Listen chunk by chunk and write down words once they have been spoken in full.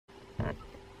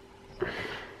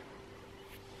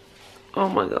Oh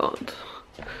my god.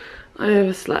 I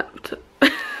overslept.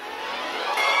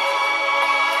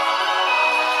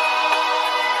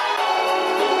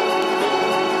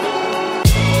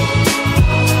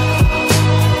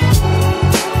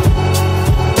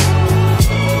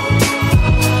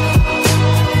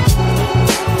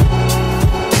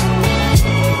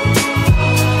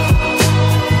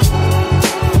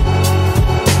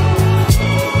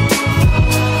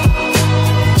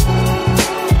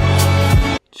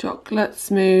 Chocolate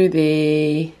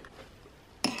smoothie.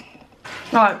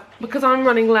 Right, because I'm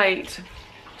running late,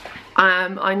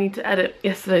 I need to edit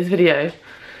yesterday's video,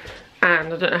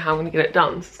 and I don't know how I'm going to get it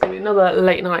done. So it's going to be another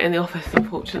late night in the office,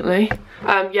 unfortunately.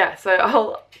 Yeah, so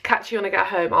I'll catch you when I get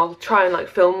home. I'll try and like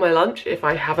film my lunch if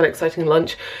I have an exciting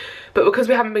lunch. But because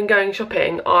we haven't been going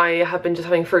shopping, I have been just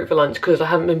having fruit for lunch because I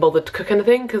haven't been bothered to cook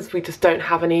anything because we just don't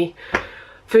have any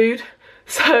food.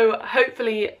 So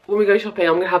hopefully when we go shopping,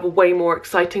 I'm going to have way more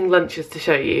exciting lunches to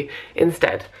show you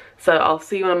instead. So I'll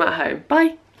see you when I'm at home.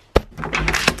 Bye.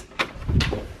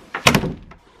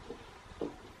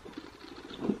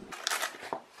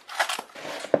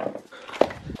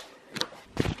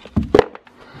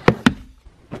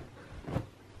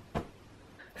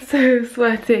 So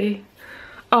sweaty.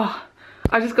 Oh,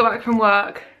 I just got back from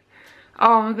work.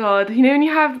 Oh my god, you know when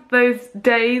you have those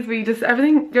days where you just,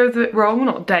 everything goes a bit wrong?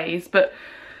 Not days, but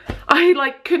I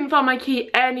like couldn't find my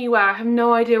key anywhere. I have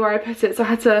no idea where I put it, so I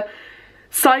had to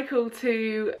cycle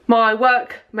to my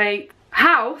workmate's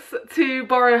house to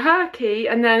borrow her key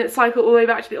and then cycle all the way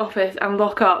back to the office and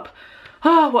lock up.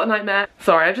 Oh, what a nightmare.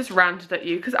 Sorry, I just ranted at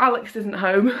you because Alex isn't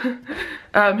home.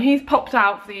 He's popped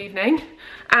out for the evening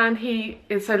and he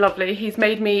is so lovely. He's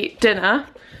made me dinner.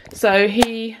 So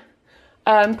he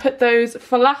put those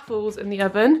falafels in the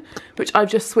oven, which I've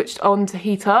just switched on to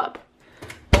heat up.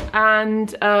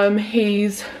 And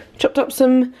he's chopped up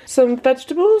some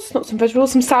vegetables, not some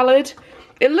vegetables, some salad.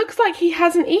 It looks like he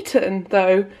hasn't eaten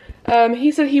though.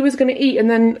 He said he was going to eat and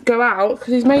then go out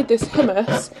because he's made this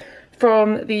hummus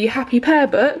from the Happy Pear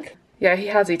book. Yeah, he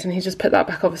has eaten. He's just put that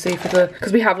back obviously for the,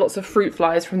 because we have lots of fruit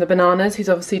flies from the bananas. He's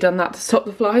obviously done that to stop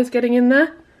the flies getting in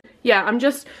there. Yeah, I'm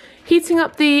just heating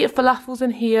up the falafels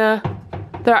in here.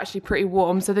 They're actually pretty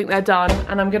warm, so I think they're done.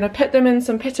 And I'm going to put them in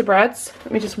some pita breads.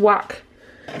 Let me just whack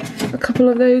a couple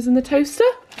of those in the toaster.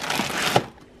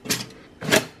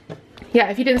 Yeah,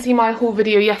 if you didn't see my haul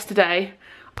video yesterday,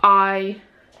 so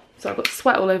I've got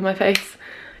sweat all over my face.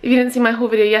 If you didn't see my haul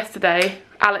video yesterday,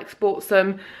 Alex bought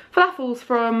some falafels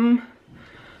from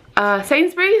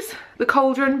Sainsbury's, the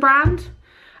Cauldron brand.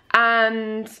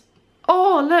 And,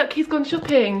 oh look, he's gone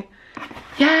shopping.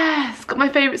 Yes, got my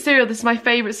favourite cereal. This is my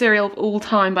favourite cereal of all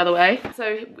time, by the way.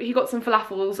 So he got some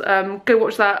falafels. Go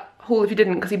watch that haul if you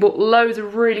didn't, because he bought loads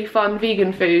of really fun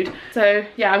vegan food. So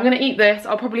yeah, I'm gonna eat this.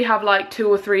 I'll probably have like 2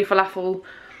 or 3 falafel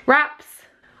wraps.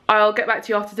 I'll get back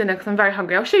to you after dinner because I'm very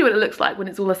hungry. I'll show you what it looks like when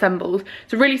it's all assembled.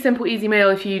 It's a really simple, easy meal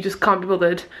if you just can't be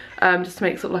bothered, just to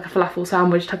make sort of like a falafel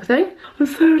sandwich type of thing. I'm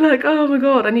so like, oh my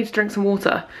god, I need to drink some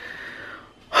water.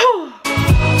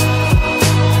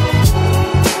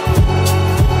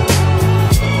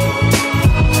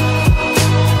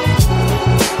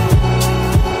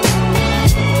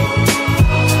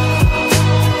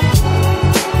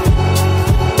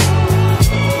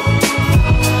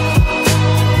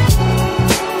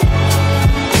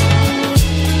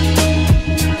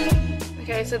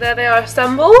 So there they are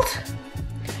assembled.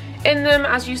 In them,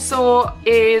 as you saw,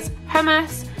 is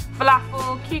hummus,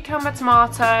 falafel, cucumber,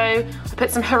 tomato. I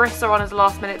put some harissa on as a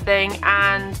last minute thing,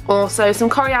 and also some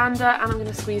coriander, and I'm going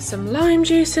to squeeze some lime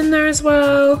juice in there as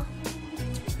well.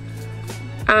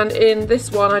 And in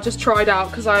this one I just tried out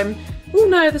because oh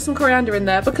no, there's some coriander in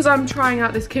there, because I'm trying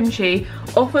out this kimchi.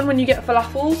 Often when you get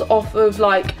falafels off of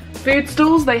like food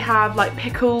stalls, they have like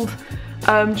pickled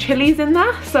chilies in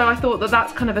there, so I thought that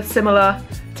that's kind of a similar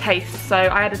taste, so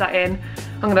I added that in.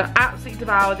 I'm gonna absolutely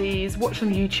devour these, watch them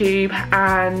on YouTube,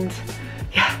 and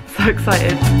yeah, so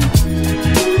excited.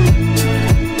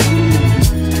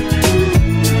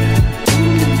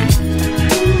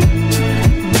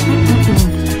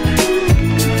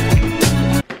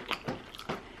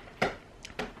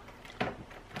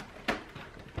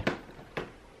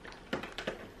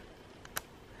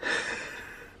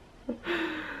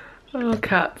 Oh,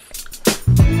 cats.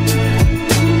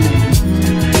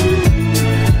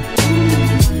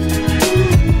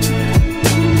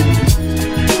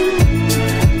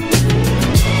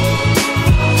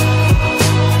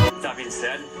 That being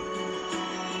said,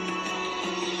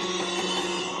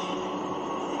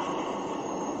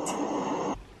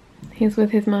 he's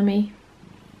with his mummy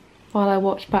while I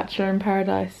watch Bachelor in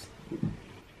Paradise.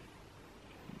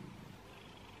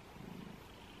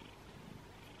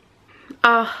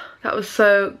 Ah, that was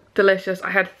so delicious. I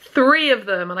had 3 of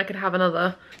them and I could have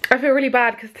another. I feel really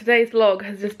bad because today's vlog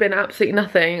has just been absolutely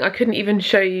nothing. I couldn't even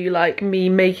show you like me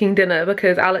making dinner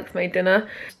because Alex made dinner.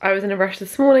 I was in a rush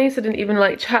this morning, so I didn't even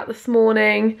like chat this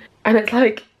morning. And it's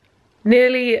like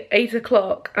nearly 8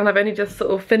 o'clock and I've only just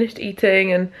sort of finished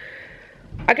eating. And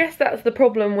I guess that's the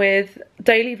problem with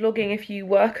daily vlogging if you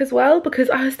work as well, because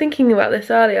I was thinking about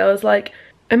this earlier. I was like,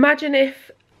 imagine if,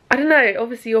 I don't know,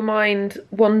 obviously your mind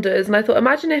wanders, and I thought,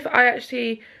 imagine if I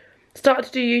actually started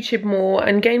to do YouTube more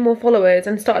and gain more followers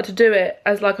and started to do it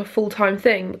as like a full-time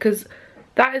thing, because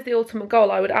that is the ultimate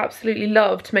goal. I would absolutely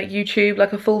love to make YouTube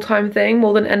like a full-time thing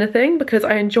more than anything, because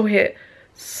I enjoy it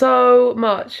so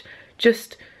much.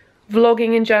 Just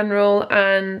vlogging in general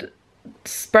and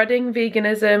spreading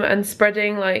veganism and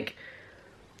spreading like,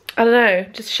 I don't know,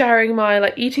 just sharing my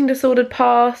like eating disordered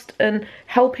past and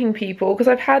helping people, because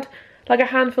I've had like a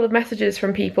handful of messages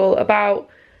from people about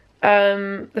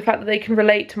the fact that they can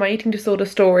relate to my eating disorder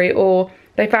story, or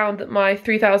they found that my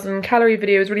 3,000 calorie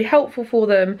video is really helpful for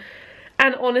them.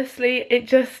 And honestly,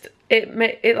 it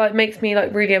like makes me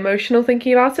like really emotional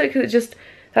thinking about it, because it just,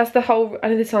 that's the whole, I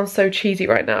know this sounds so cheesy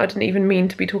right now, I didn't even mean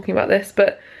to be talking about this,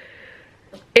 but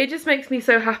it just makes me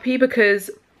so happy,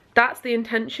 because that's the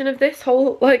intention of this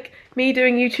whole, like, me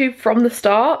doing YouTube from the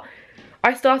start.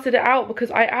 I started it out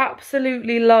because I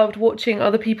absolutely loved watching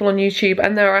other people on YouTube,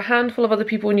 and there are a handful of other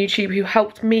people on YouTube who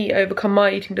helped me overcome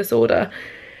my eating disorder.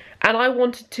 And I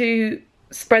wanted to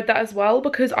spread that as well,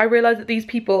 because I realised that these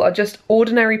people are just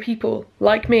ordinary people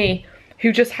like me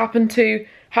who just happen to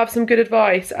have some good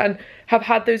advice and have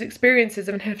had those experiences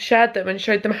and have shared them and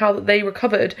showed them how that they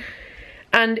recovered.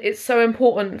 And it's so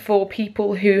important for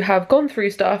people who have gone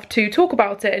through stuff to talk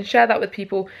about it and share that with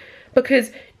people,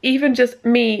 because even just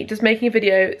me just making a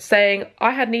video saying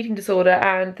I had an eating disorder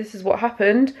and this is what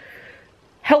happened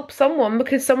helps someone,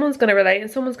 because someone's going to relate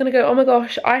and someone's going to go, oh my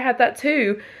gosh, I had that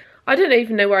too. I don't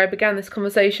even know where I began this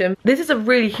conversation. This is a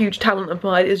really huge talent of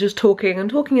mine, is just talking and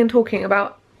talking and talking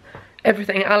about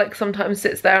everything. Alex sometimes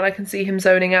sits there and I can see him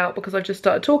zoning out because I've just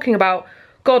started talking about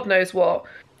God knows what.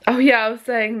 Oh yeah, I was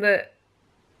saying that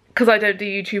because I don't do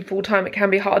YouTube full time, it can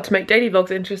be hard to make daily vlogs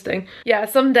interesting. Yeah,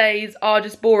 some days are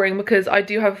just boring because I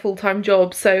do have a full-time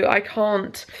job, so I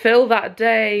can't fill that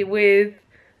day with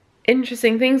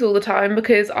interesting things all the time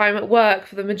because I'm at work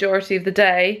for the majority of the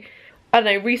day. I don't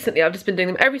know, recently I've just been doing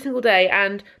them every single day,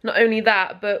 and not only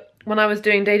that, but when I was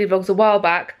doing daily vlogs a while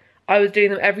back, I was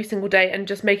doing them every single day and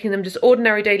just making them just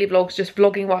ordinary daily vlogs, just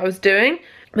vlogging what I was doing.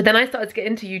 But then I started to get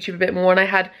into YouTube a bit more, and I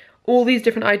had all these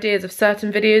different ideas of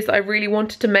certain videos that I really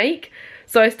wanted to make.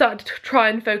 So I started to try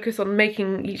and focus on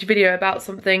making each video about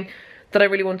something that I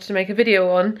really wanted to make a video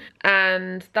on,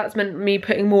 and that's meant me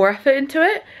putting more effort into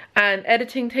it. And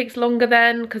editing takes longer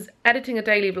then, because editing a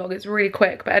daily vlog is really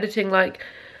quick, but editing like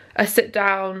a sit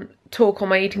down talk on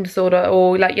my eating disorder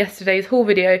or like yesterday's haul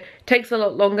video takes a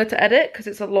lot longer to edit because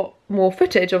it's a lot more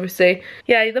footage, obviously.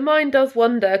 Yeah, the mind does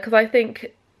wander, because I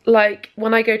think like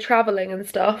when I go traveling and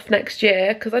stuff next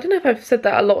year, because I don't know if I've said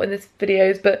that a lot in this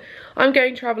videos, but I'm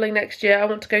going traveling next year. I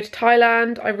want to go to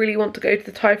Thailand. I really want to go to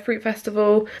the Thai Fruit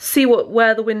Festival, see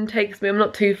where the wind takes me. I'm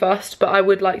not too fussed, but I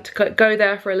would like to go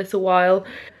there for a little while.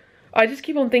 I just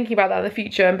keep on thinking about that in the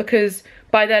future, and because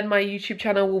by then my YouTube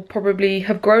channel will probably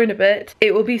have grown a bit,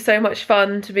 it will be so much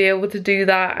fun to be able to do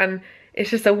that. And it's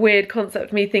just a weird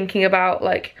concept, me thinking about,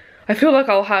 like, I feel like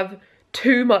I'll have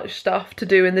too much stuff to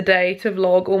do in the day to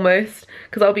vlog almost,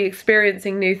 because I'll be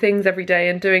experiencing new things every day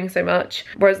and doing so much,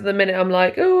 whereas at the minute I'm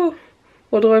like, oh,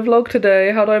 what do I vlog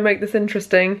today? How do I make this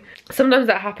interesting? Sometimes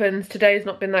that happens. Today's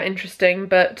not been that interesting,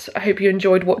 but I hope you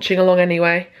enjoyed watching along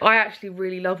anyway. I actually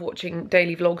really love watching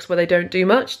daily vlogs where they don't do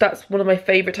much. That's one of my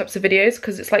favourite types of videos,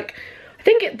 because it's like, I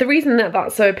think the reason that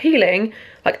that's so appealing,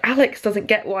 like Alex doesn't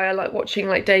get why I like watching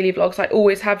like daily vlogs. I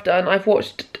always have done. I've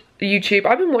watched YouTube.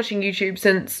 I've been watching YouTube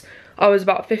since I was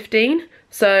about 15,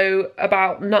 so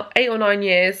about 8 or 9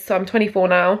 years, so I'm 24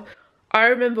 now. I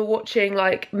remember watching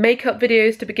like makeup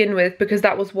videos to begin with, because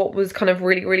that was what was kind of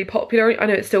really popular. I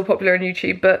know it's still popular on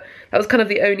YouTube, but that was kind of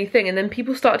the only thing. And then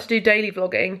people started to do daily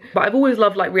vlogging. But I've always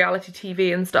loved like reality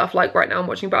TV and stuff. Like right now I'm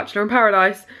watching Bachelor in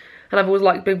Paradise, and I've always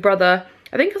liked Big Brother.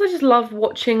 I think because I just love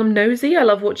watching, I'm nosy. I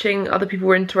love watching other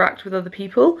people interact with other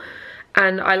people,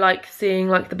 and I like seeing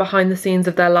like the behind the scenes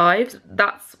of their lives.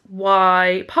 That's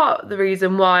why, part of the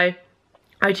reason why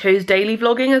I chose daily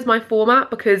vlogging as my format,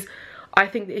 because I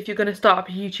think that if you're going to start up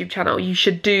a YouTube channel, you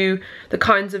should do the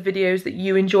kinds of videos that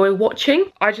you enjoy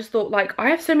watching. I just thought, like, I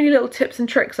have so many little tips and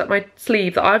tricks up my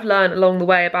sleeve that I've learned along the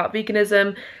way about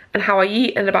veganism and how I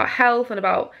eat and about health and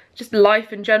about just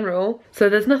life in general. So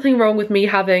there's nothing wrong with me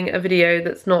having a video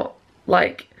that's not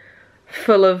like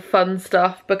full of fun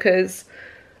stuff, because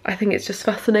I think it's just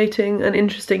fascinating and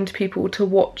interesting to people to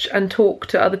watch and talk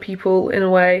to other people in a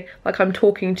way like I'm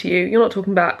talking to you. You're not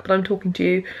talking back, but I'm talking to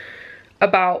you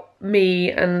about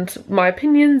me and my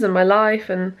opinions and my life,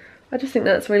 and I just think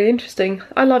that's really interesting.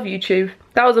 I love YouTube.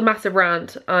 That was a massive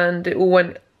rant and it all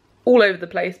went all over the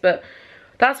place, but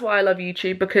that's why I love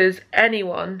YouTube, because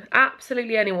anyone,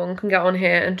 absolutely anyone, can get on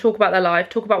here and talk about their life,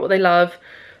 talk about what they love,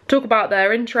 talk about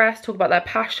their interests, talk about their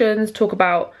passions, talk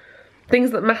about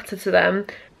things that matter to them.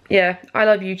 Yeah, I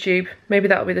love YouTube. Maybe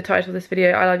that'll be the title of this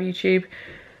video. I love YouTube.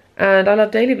 And I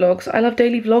love daily vlogs. I love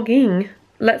daily vlogging.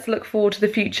 Let's look forward to the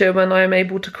future when I am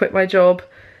able to quit my job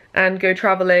and go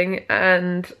travelling,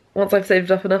 and once I've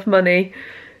saved up enough money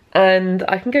and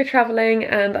I can go travelling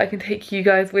and I can take you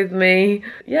guys with me.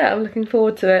 Yeah, I'm looking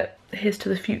forward to it. Here's to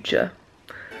the future.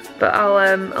 But I'll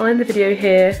end the video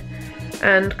here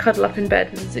and cuddle up in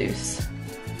bed with Zeus.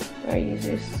 Where are you,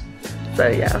 Zeus? So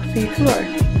yeah, I'll see you tomorrow.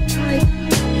 Bye.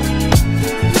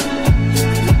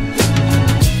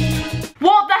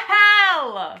 What the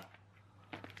hell?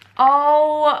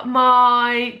 Oh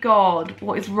my god,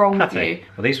 what is wrong with you?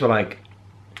 Well, these were like,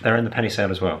 they're in the penny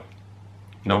sale as well.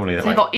 Normally they're so like